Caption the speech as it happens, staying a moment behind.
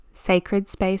Sacred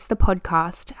Space, the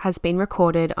podcast, has been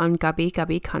recorded on Gubbi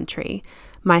Gubbi country.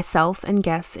 Myself and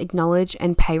guests acknowledge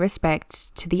and pay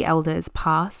respect to the elders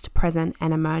past, present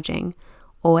and emerging.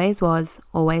 Always was,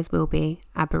 always will be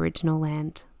Aboriginal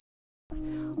land.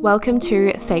 Welcome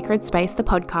to Sacred Space, the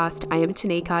podcast. I am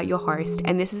Tanika, your host,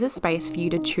 and this is a space for you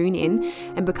to tune in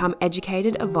and become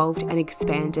educated, evolved, and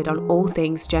expanded on all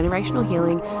things generational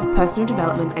healing, personal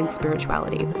development, and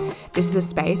spirituality. This is a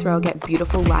space where I'll get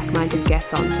beautiful, like-minded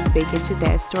guests on to speak into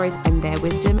their stories and their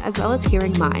wisdom, as well as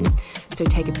hearing mine. So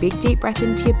take a big, deep breath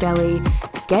into your belly,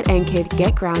 get anchored,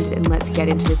 get grounded, and let's get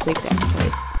into this week's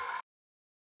episode.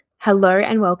 Hello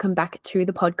and welcome back to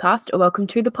the podcast, or welcome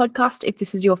to the podcast if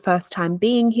this is your first time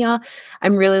being here.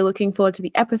 I'm really looking forward to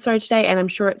the episode today, and I'm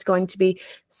sure it's going to be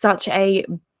such a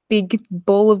big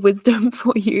ball of wisdom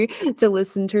for you to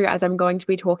listen to, as I'm going to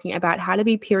be talking about how to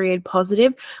be period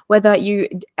positive, whether you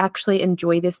actually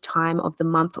enjoy this time of the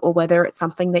month or whether it's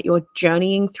something that you're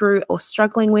journeying through or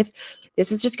struggling with.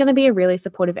 This is just going to be a really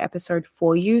supportive episode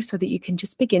for you so that you can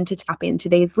just begin to tap into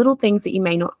these little things that you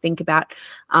may not think about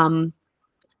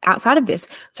outside of this.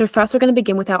 So first, we're going to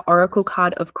begin with our oracle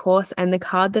card, of course, and the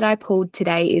card that I pulled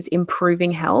today is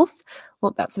Improving Health.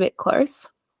 Well, that's a bit close.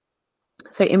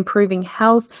 So Improving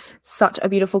Health, such a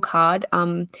beautiful card.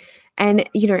 And,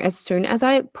 you know, as soon as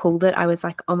I pulled it, I was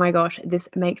like, oh my gosh, this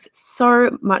makes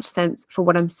so much sense for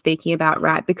what I'm speaking about,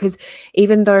 right? Because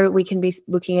even though we can be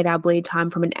looking at our bleed time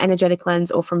from an energetic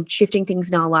lens or from shifting things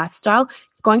in our lifestyle,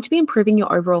 it's going to be improving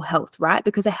your overall health, right?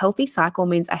 Because a healthy cycle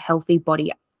means a healthy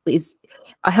body is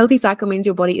a healthy cycle means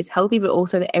your body is healthy, but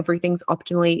also that everything's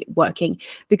optimally working.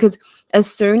 Because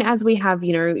as soon as we have,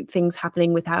 you know, things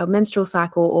happening with our menstrual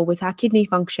cycle or with our kidney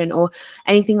function or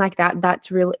anything like that, that's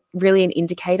really an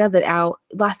indicator that our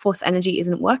life force energy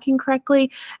isn't working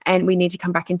correctly and we need to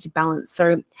come back into balance.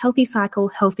 So healthy cycle,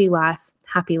 healthy life,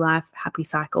 happy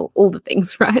cycle, all the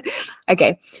things, right?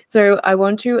 Okay, so I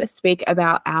want to speak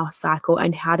about our cycle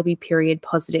and how to be period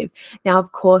positive. Now,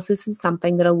 of course, this is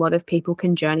something that a lot of people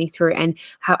can journey through and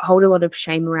hold a lot of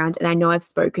shame around. And I know I've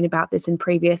spoken about this in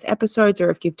previous episodes, or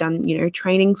if you've done, you know,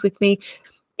 trainings with me,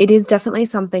 it is definitely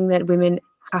something that women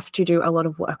have to do a lot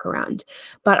of work around.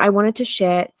 But I wanted to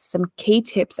share some key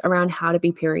tips around how to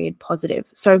be period positive.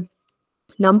 So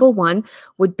number one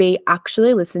would be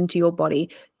actually listen to your body.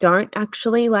 Don't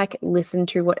actually listen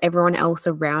to what everyone else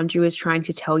around you is trying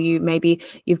to tell you. Maybe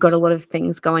you've got a lot of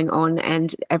things going on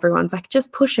and everyone's like,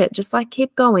 just push it, just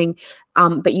keep going.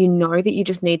 But you know that you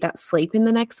just need that sleep in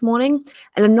the next morning.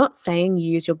 And I'm not saying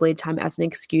use your bleed time as an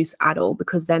excuse at all,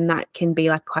 because then that can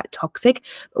be quite toxic.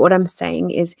 But what I'm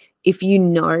saying is, if you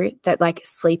know that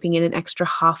sleeping in an extra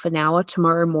half an hour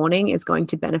tomorrow morning is going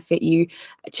to benefit you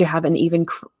to have an even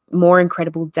more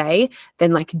incredible day,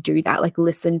 then do that.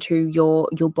 Listen to your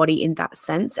body in that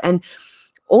sense. And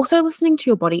also listening to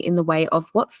your body in the way of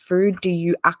what food do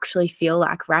you actually feel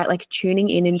like, right? Tuning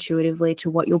in intuitively to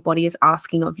what your body is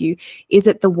asking of you. Is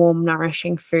it the warm,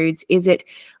 nourishing foods? Is it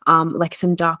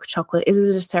some dark chocolate? Is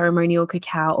it a ceremonial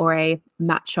cacao or a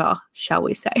matcha, shall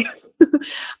we say?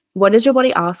 What is your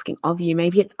body asking of you?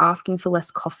 Maybe it's asking for less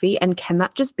coffee, and can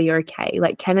that just be okay?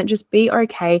 Can it just be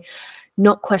okay,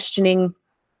 not questioning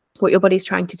what your body's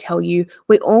trying to tell you?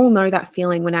 We all know that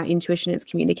feeling when our intuition is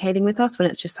communicating with us, when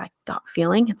it's just gut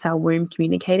feeling. It's our womb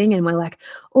communicating, and we're like,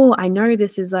 oh, I know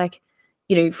this is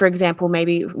for example,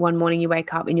 maybe one morning you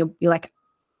wake up and you're like,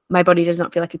 my body does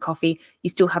not feel like a coffee. You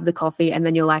still have the coffee, and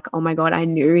then you're like, oh my God, I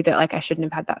knew that I shouldn't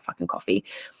have had that fucking coffee.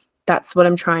 That's what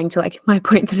I'm trying to my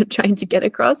point that I'm trying to get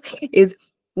across is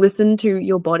listen to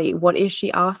your body. What is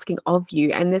she asking of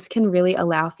you? And this can really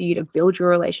allow for you to build your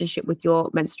relationship with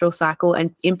your menstrual cycle,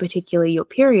 and in particular your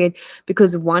period,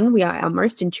 because one, we are our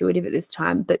most intuitive at this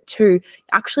time, but two,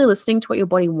 actually listening to what your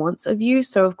body wants of you.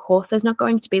 So of course there's not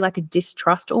going to be a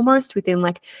distrust almost within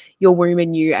your womb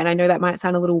and you. And I know that might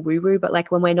sound a little woo-woo, but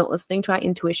when we're not listening to our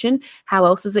intuition, how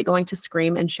else is it going to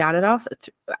scream and shout at us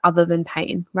other than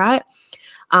pain, right?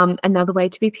 Another way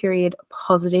to be period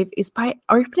positive is by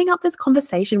opening up this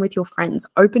conversation with your friends.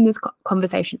 Open this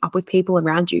conversation up with people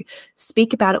around you.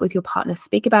 Speak about it with your partner.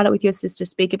 Speak about it with your sister.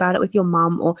 Speak about it with your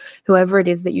mom or whoever it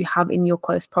is that you have in your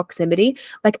close proximity.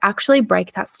 Actually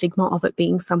break that stigma of it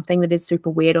being something that is super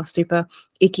weird or super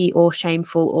icky or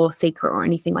shameful or secret or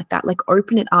anything like that.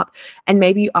 Open it up. And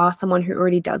maybe you are someone who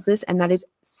already does this, and that is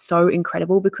so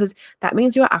incredible, because that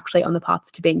means you are actually on the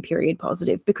path to being period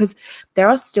positive, because there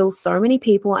are still so many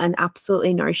people, and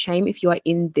absolutely no shame if you are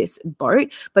in this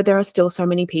boat, but there are still so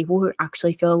many people who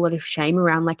actually feel a lot of shame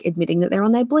around admitting that they're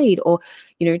on their bleed, or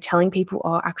telling people,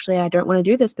 oh, actually I don't want to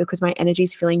do this because my energy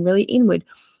is feeling really inward.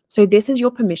 So this is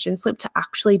your permission slip to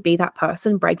actually be that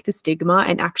person, break the stigma,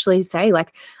 and actually say,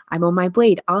 like, I'm on my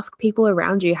bleed. Ask people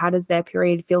around you, how does their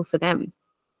period feel for them?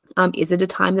 Is it a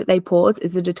time that they pause?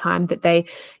 Is it a time that they,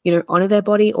 honor their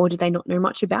body, or do they not know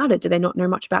much about it? Do they not know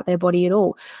much about their body at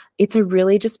all? It's a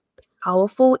really just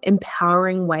powerful,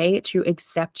 empowering way to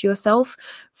accept yourself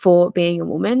for being a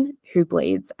woman who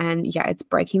bleeds. And yeah, it's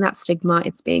breaking that stigma.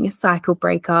 It's being a cycle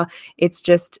breaker. It's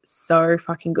just so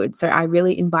fucking good. So I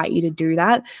really invite you to do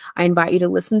that. I invite you to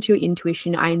listen to your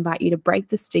intuition. I invite you to break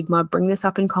the stigma, bring this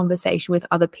up in conversation with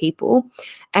other people.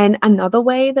 And another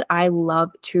way that I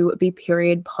love to be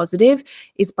period positive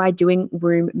is by doing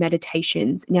womb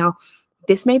meditations. Now,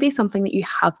 this may be something that you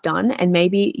have done, and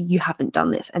maybe you haven't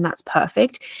done this, and that's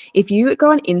perfect. If you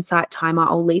go on Insight Timer,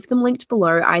 I'll leave them linked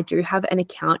below. I do have an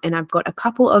account, and I've got a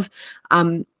couple of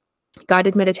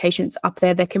guided meditations up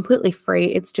there. They're completely free.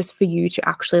 It's just for you to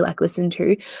actually listen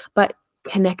to. But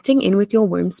connecting in with your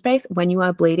womb space when you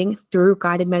are bleeding through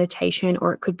guided meditation,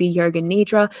 or it could be yoga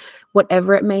nidra,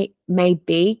 whatever it may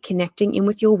be, connecting in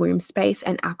with your womb space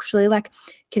and actually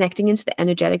connecting into the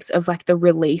energetics of the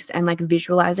release and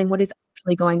visualizing what is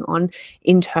actually going on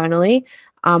internally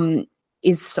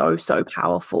is so, so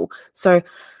powerful. So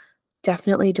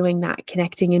definitely doing that,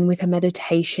 connecting in with a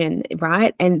meditation,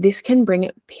 right? And this can bring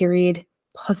period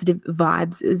positive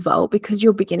vibes as well, because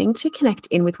you're beginning to connect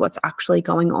in with what's actually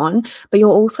going on, but you're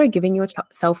also giving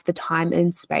yourself the time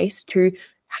and space to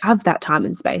have that time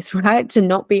and space, right? To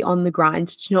not be on the grind,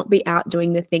 to not be out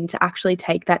doing the thing, to actually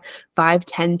take that 5,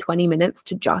 10, 20 minutes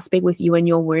to just be with you and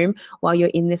your womb while you're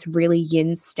in this really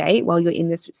yin state, while you're in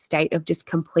this state of just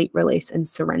complete release and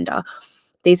surrender.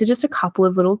 These are just a couple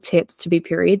of little tips to be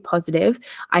period positive.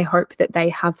 I hope that they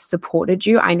have supported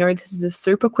you. I know this is a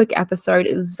super quick episode.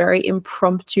 It was very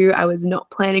impromptu. I was not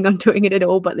planning on doing it at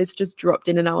all, but this just dropped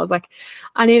in and I was like,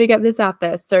 I need to get this out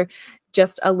there. So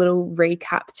just a little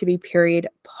recap to be period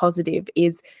positive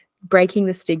is breaking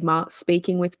the stigma,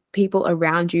 speaking with people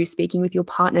around you, speaking with your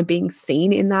partner, being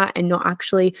seen in that, and not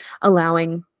actually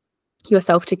allowing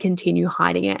yourself to continue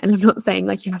hiding it. And I'm not saying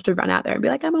you have to run out there and be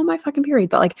like, I'm on my fucking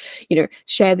period, but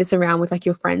share this around with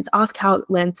your friends, ask how it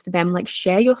lands for them,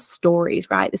 share your stories,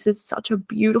 right? This is such a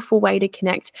beautiful way to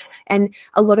connect. And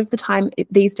a lot of the time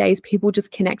these days, people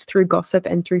just connect through gossip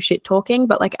and through shit talking,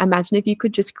 but imagine if you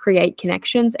could just create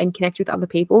connections and connect with other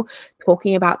people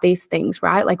talking about these things,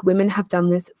 right? Women have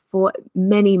done this for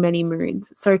many, many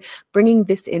moons. So bringing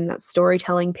this in, that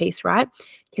storytelling piece, right?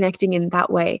 Connecting in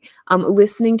that way,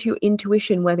 listening to your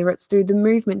intuition, whether it's through the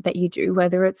movement that you do,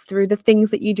 whether it's through the things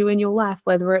that you do in your life,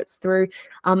 whether it's through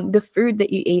the food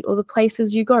that you eat, or the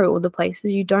places you go, or the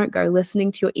places you don't go.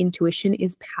 Listening to your intuition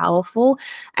is powerful.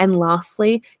 And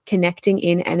lastly, connecting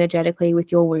in energetically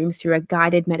with your womb through a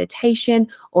guided meditation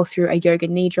or through a yoga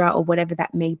nidra or whatever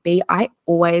that may be. I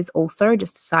always also,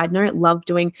 just a side note, love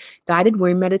doing guided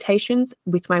womb meditations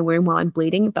with my womb while I'm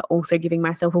bleeding, but also giving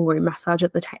myself a womb massage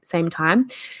at the same time.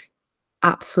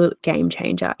 Absolute game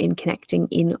changer in connecting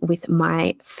in with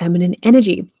my feminine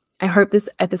energy. I hope this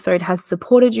episode has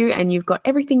supported you and you've got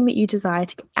everything that you desire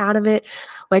to get out of it.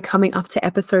 We're coming up to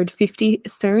episode 50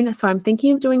 soon, so I'm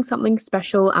thinking of doing something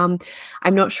special. I'm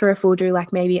not sure if we'll do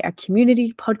maybe a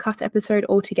community podcast episode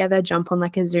all together, jump on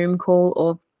a Zoom call,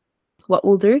 or what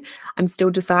we'll do. I'm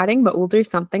still deciding, but we'll do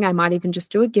something. I might even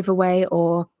just do a giveaway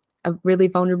or a really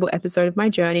vulnerable episode of my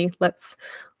journey. Let's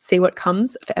see what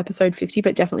comes for episode 50,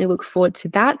 but definitely look forward to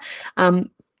that.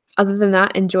 Other than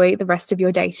that, enjoy the rest of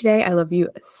your day today. I love you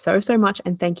so, so much.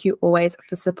 And thank you always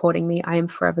for supporting me. I am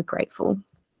forever grateful.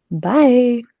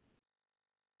 Bye.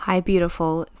 Hi,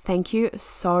 beautiful. Thank you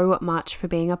so much for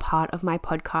being a part of my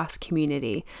podcast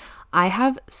community. I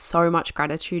have so much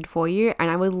gratitude for you,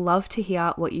 and I would love to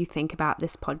hear what you think about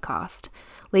this podcast.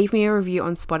 Leave me a review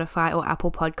on Spotify or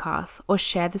Apple Podcasts, or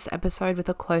share this episode with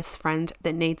a close friend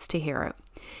that needs to hear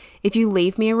it. If you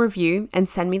leave me a review and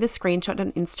send me the screenshot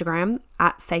on Instagram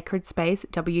at Sacred Space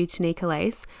W Tanika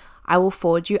Lace, I will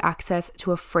forward you access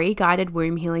to a free guided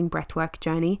womb healing breathwork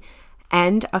journey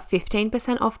and a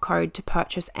 15% off code to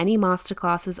purchase any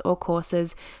masterclasses or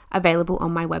courses available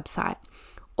on my website.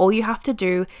 All you have to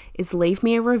do is leave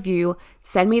me a review,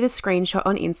 send me the screenshot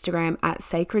on Instagram at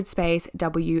Sacred Space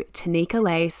W Tanika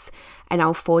Lace, and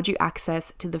I'll forward you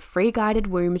access to the free guided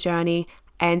womb journey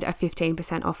and a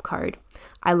 15% off code.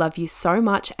 I love you so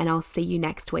much, and I'll see you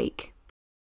next week.